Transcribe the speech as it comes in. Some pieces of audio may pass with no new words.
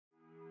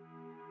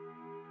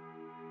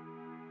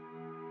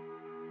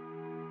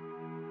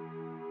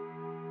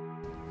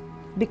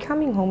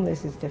Becoming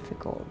homeless is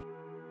difficult,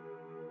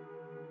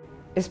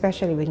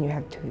 especially when you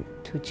have two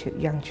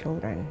young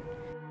children.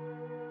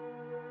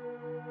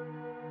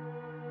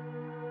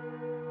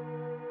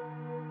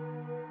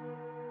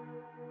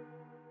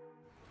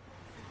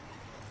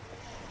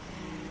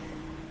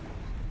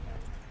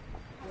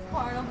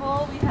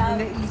 Carnival, we have And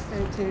the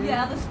Easter too.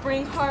 Yeah, the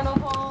spring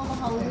carnival, the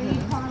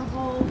Halloween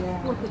carnival,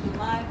 Yeah. 4th of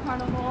July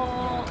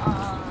carnival.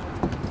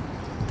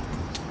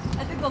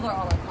 I think those are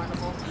all our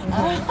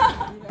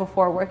carnivals.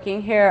 Before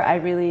working here, I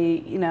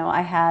really,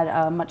 I had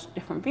a much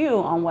different view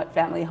on what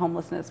family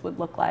homelessness would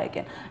look like.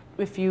 And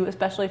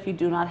especially if you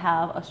do not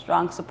have a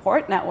strong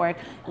support network,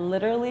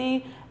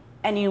 literally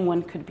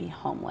anyone could be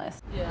homeless.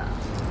 Yeah.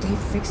 They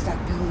fixed that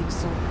building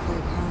so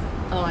quick, huh?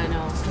 Oh, I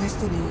know. It's less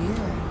than a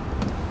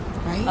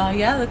year, right?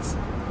 Yeah, that's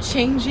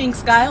changing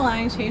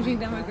skyline, changing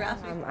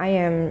demographics. I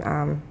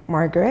am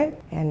Margaret,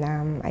 and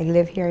I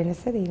live here in the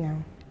city now.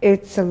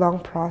 It's a long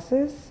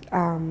process.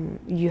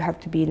 You have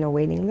to be in a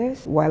waiting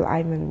list. While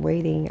I'm in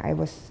waiting, I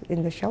was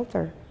in the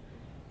shelter.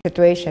 The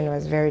situation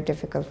was very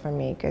difficult for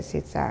me because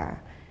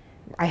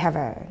I have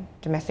a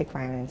domestic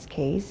violence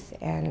case,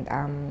 and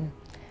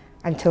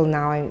until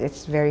now,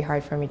 it's very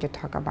hard for me to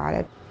talk about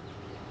it.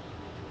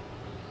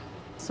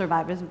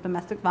 Survivors of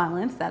domestic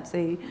violence, that's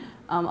a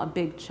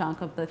big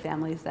chunk of the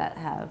families that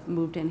have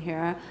moved in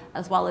here,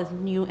 as well as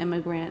new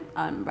immigrant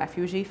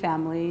refugee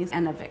families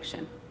and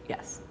eviction,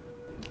 yes.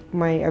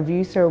 My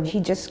abuser, he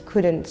just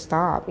couldn't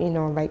stop,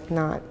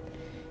 not,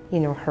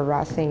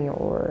 harassing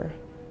or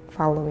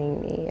following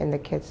me and the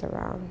kids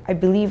around. I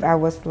believe I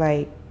was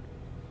like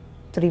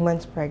 3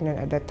 months pregnant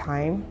at that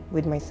time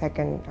with my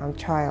second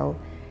child,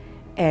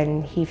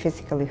 and he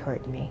physically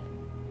hurt me.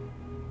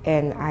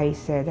 And I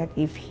said that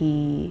if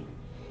he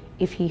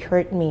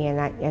hurt me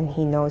and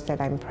he knows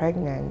that I'm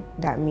pregnant,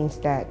 that means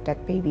that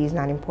that baby is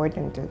not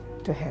important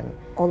to him.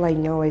 All I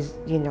know is,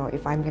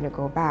 if I'm gonna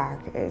go back,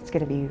 it's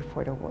gonna be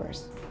for the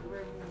worst.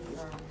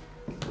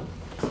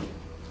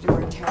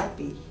 Doing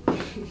therapy.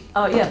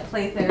 Oh yeah,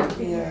 play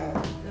therapy. Yeah,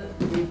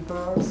 with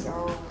books.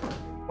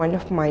 One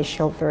of my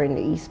shelter in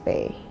the East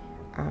Bay,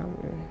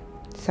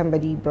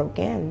 somebody broke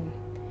in,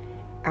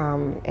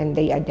 and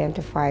they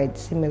identified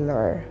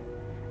similar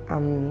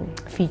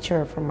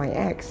feature from my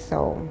ex,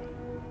 so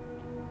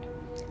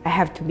I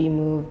have to be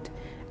moved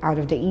out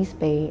of the East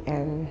Bay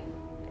and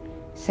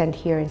sent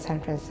here in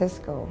San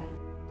Francisco.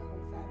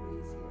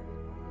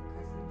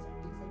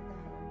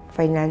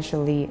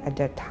 Financially, at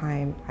that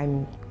time,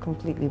 I'm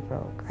completely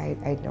broke.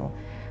 I know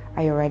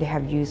I already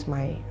have used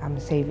my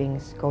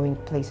savings going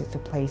places to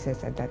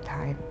places at that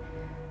time,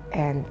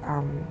 and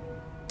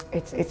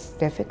it's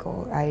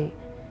difficult. I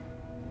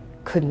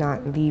could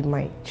not leave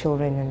my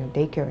children in a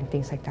daycare and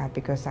things like that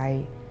because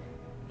I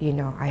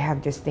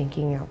have this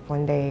thinking of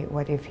one day,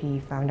 what if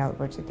he found out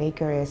where the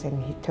daycare is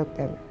and he took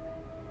them?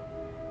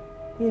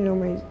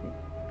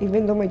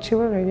 Even though my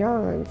children are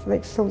young, it's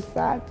like so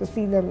sad to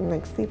see them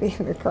like sleeping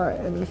in the car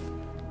and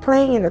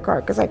playing in the car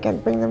because I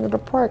can't bring them to the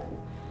park.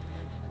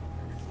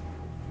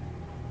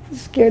 I'm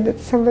scared that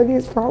somebody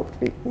is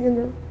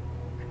following,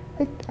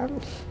 like that.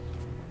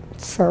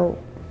 So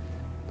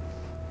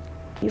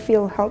you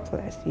feel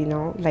helpless,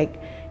 like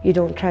you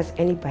don't trust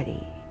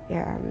anybody.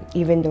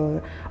 Even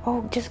though,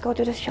 just go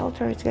to the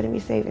shelter, it's gonna be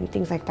safe and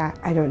things like that.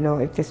 I don't know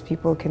if these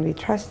people can be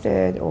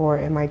trusted, or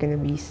am I gonna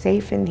be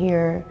safe in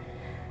here?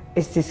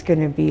 Is this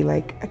gonna be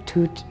like a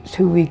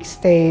two-week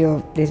stay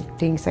of these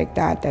things like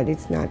that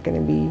it's not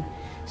gonna be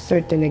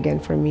certain again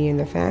for me and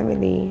the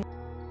family?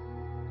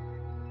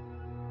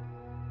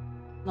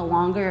 The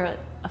longer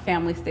a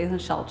family stays in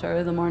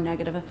shelter, the more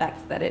negative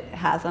effects that it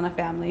has on a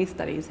family.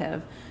 Studies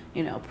have,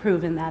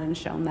 proven that and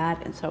shown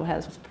that, and so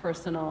has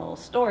personal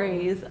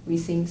stories. We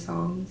sing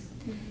songs.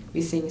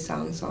 We sing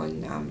songs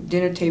on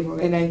dinner table,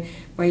 and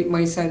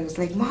my son was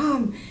like,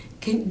 "Mom,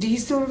 do you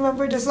still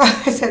remember the song?"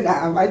 I said,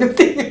 I don't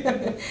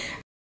think.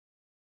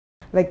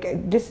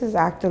 Like, this is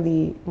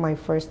actually my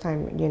first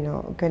time,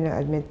 gonna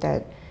admit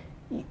that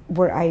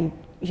where I,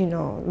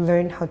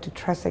 learned how to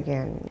trust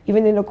again.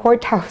 Even in the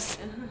courthouse,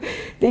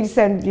 they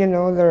sent,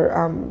 their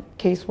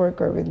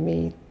caseworker with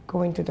me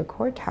going to the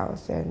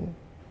courthouse, and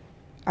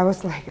I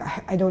was like,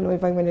 I don't know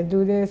if I'm gonna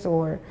do this,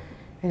 and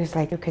it's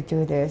like, you could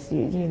do this,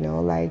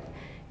 like,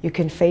 you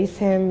can face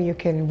him, you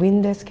can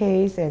win this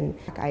case, and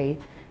I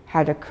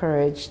had the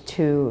courage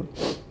to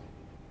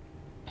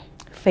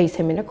face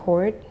him in a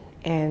court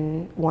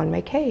and won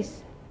my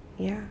case.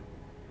 Yeah,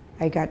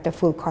 I got the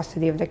full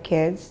custody of the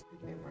kids.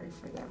 Memory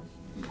for them,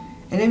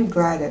 and I'm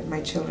glad that my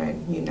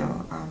children,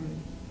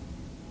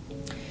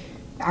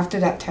 after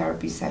that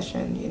therapy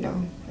session,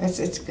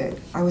 it's good.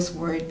 I was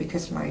worried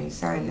because my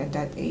son at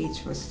that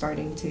age was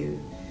starting to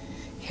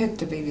hit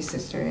the baby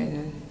sister,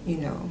 and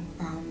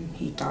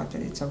he thought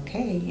that it's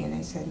okay, and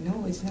I said,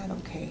 no, it's not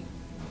okay.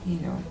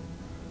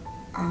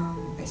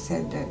 I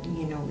said that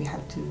we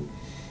have to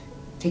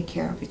take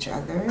care of each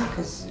other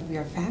because we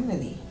are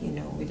family.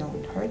 We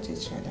don't hurt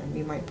each other.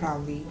 We might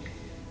probably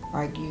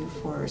argue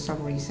for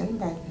some reason,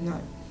 but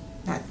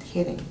not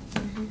hitting,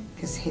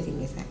 because hitting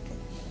is not good.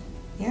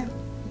 Yeah.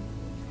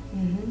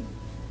 Mm-hmm.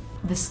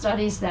 The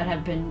studies that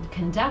have been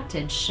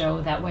conducted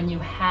show that when you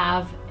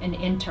have an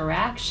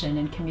interaction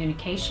and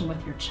communication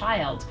with your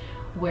child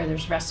where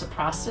there's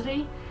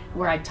reciprocity,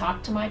 where I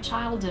talk to my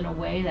child in a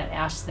way that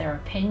asks their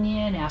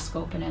opinion, ask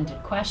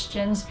open-ended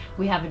questions,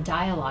 we have a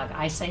dialogue.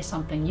 I say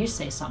something, you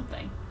say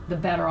something. The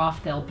better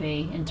off they'll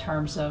be in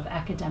terms of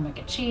academic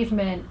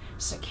achievement,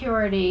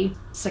 security,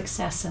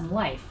 success in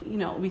life. You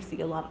know, we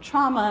see a lot of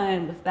trauma,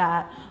 and with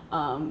that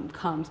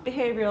comes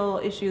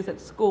behavioral issues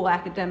at school,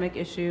 academic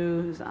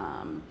issues,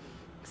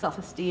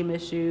 self-esteem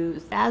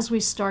issues. As we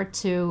start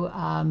to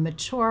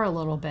mature a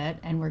little bit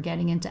and we're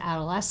getting into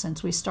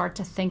adolescence, we start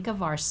to think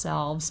of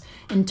ourselves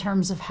in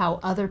terms of how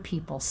other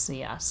people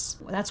see us.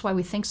 That's why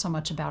we think so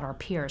much about our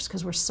peers,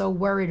 because we're so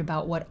worried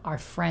about what our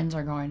friends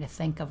are going to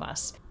think of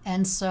us.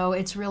 And so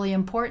it's really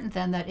important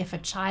then that if a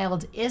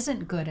child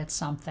isn't good at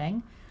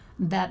something,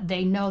 that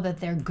they know that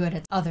they're good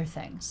at other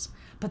things.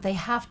 But they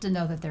have to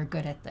know that they're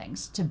good at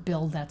things to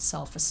build that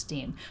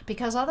self-esteem,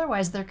 because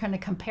otherwise they're going to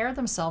compare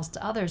themselves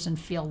to others and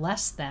feel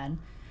less than,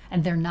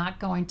 and they're not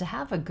going to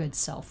have a good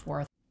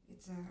self-worth.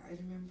 I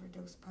remember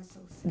those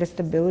puzzles. The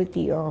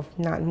stability of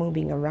not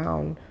moving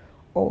around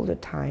all the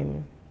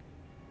time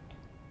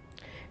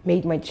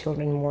made my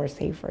children more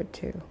safer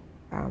too.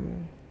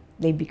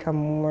 They become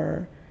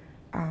more,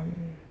 how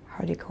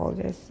do you call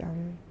this,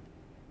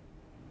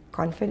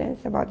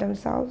 confidence about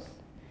themselves.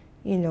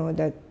 You know,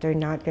 that they're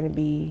not going to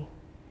be,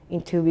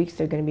 in 2 weeks,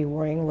 they're going to be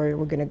worrying where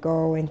we're going to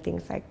go and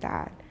things like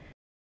that.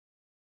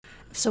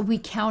 So we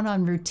count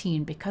on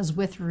routine, because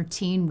with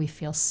routine we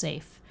feel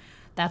safe.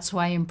 That's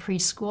why in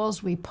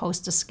preschools we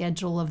post a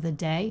schedule of the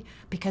day,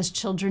 because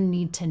children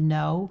need to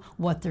know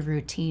what the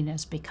routine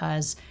is,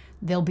 because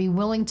they'll be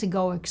willing to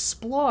go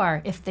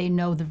explore if they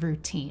know the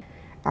routine.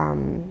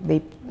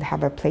 They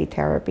have a play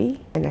therapy,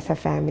 and as a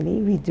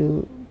family we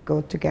do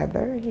go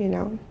together, you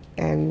know,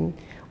 and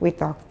we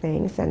talk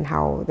things and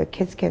how the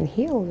kids can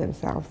heal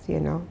themselves, you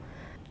know.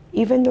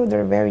 Even though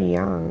they're very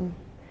young,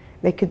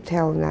 they could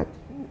tell that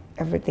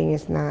everything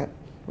is not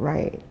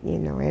right, you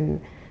know, and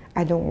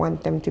I don't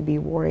want them to be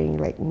worrying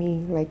like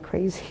me, like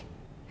crazy,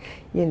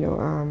 you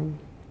know.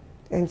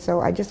 And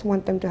so I just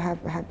want them to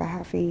have a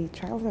happy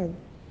childhood.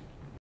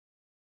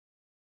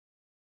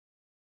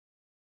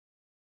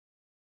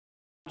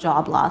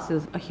 Job loss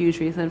is a huge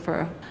reason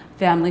for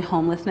family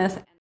homelessness.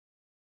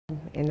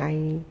 And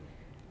I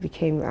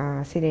became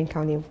city and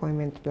county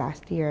employment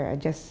last year. I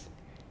just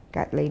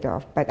got laid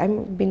off, but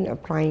I've been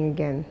applying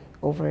again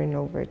over and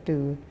over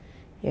to,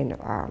 you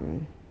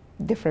know,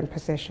 different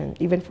positions,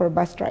 even for a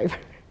bus driver.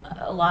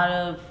 A lot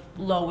of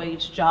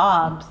low-wage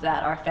jobs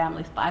that our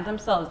families find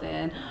themselves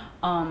in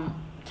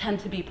tend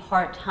to be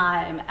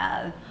part-time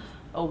as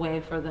a way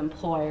for the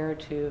employer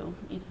to,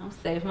 you know,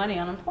 save money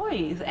on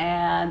employees,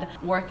 and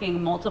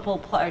working multiple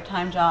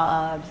part-time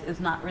jobs is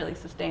not really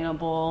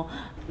sustainable,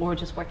 or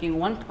just working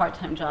one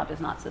part-time job is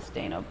not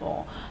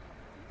sustainable.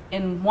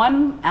 In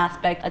one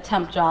aspect, a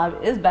temp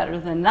job is better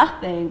than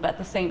nothing, but at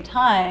the same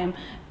time,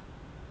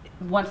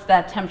 once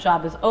that temp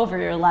job is over,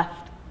 you're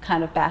left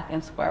kind of back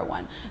in square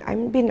one.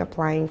 I've been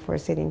applying for a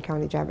city and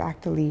county job,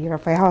 actually.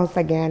 Rafael's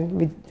again,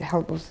 with the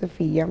help of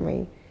Sophia,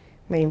 my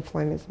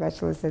employment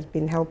specialist, has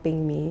been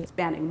helping me.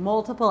 Spanning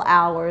multiple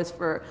hours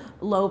for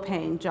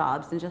low-paying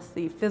jobs, and just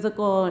the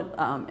physical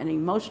and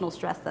emotional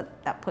stress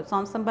that puts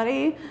on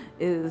somebody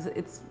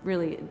it's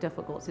really a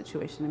difficult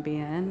situation to be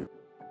in.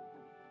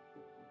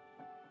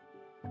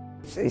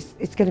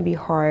 It's going to be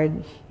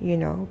hard, you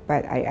know,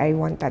 but I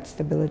want that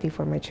stability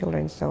for my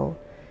children. So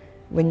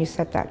when you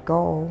set that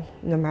goal,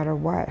 no matter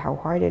what, how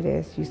hard it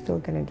is, you're still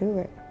going to do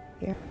it.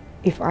 Yeah.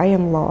 If I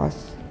am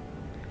lost,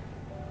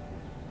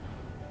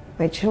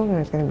 my children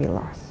are going to be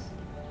lost,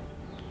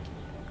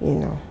 you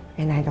know,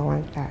 and I don't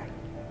want that.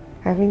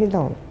 I really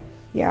don't.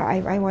 Yeah,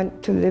 I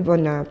want to live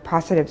on a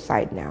positive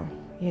side now,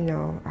 you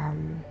know,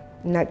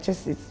 not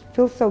just, it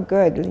feels so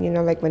good, you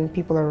know, like when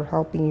people are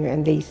helping you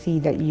and they see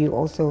that you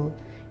also,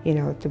 you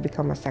know, to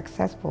become a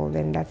successful,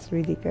 then that's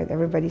really good.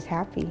 Everybody's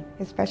happy,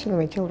 especially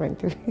my children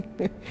too.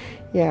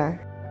 Yeah.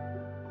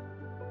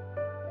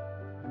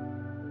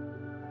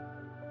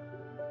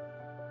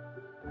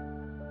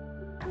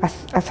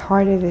 As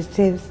hard as it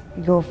is,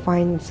 go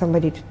find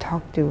somebody to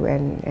talk to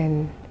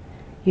and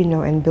you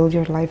know, and build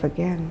your life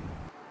again.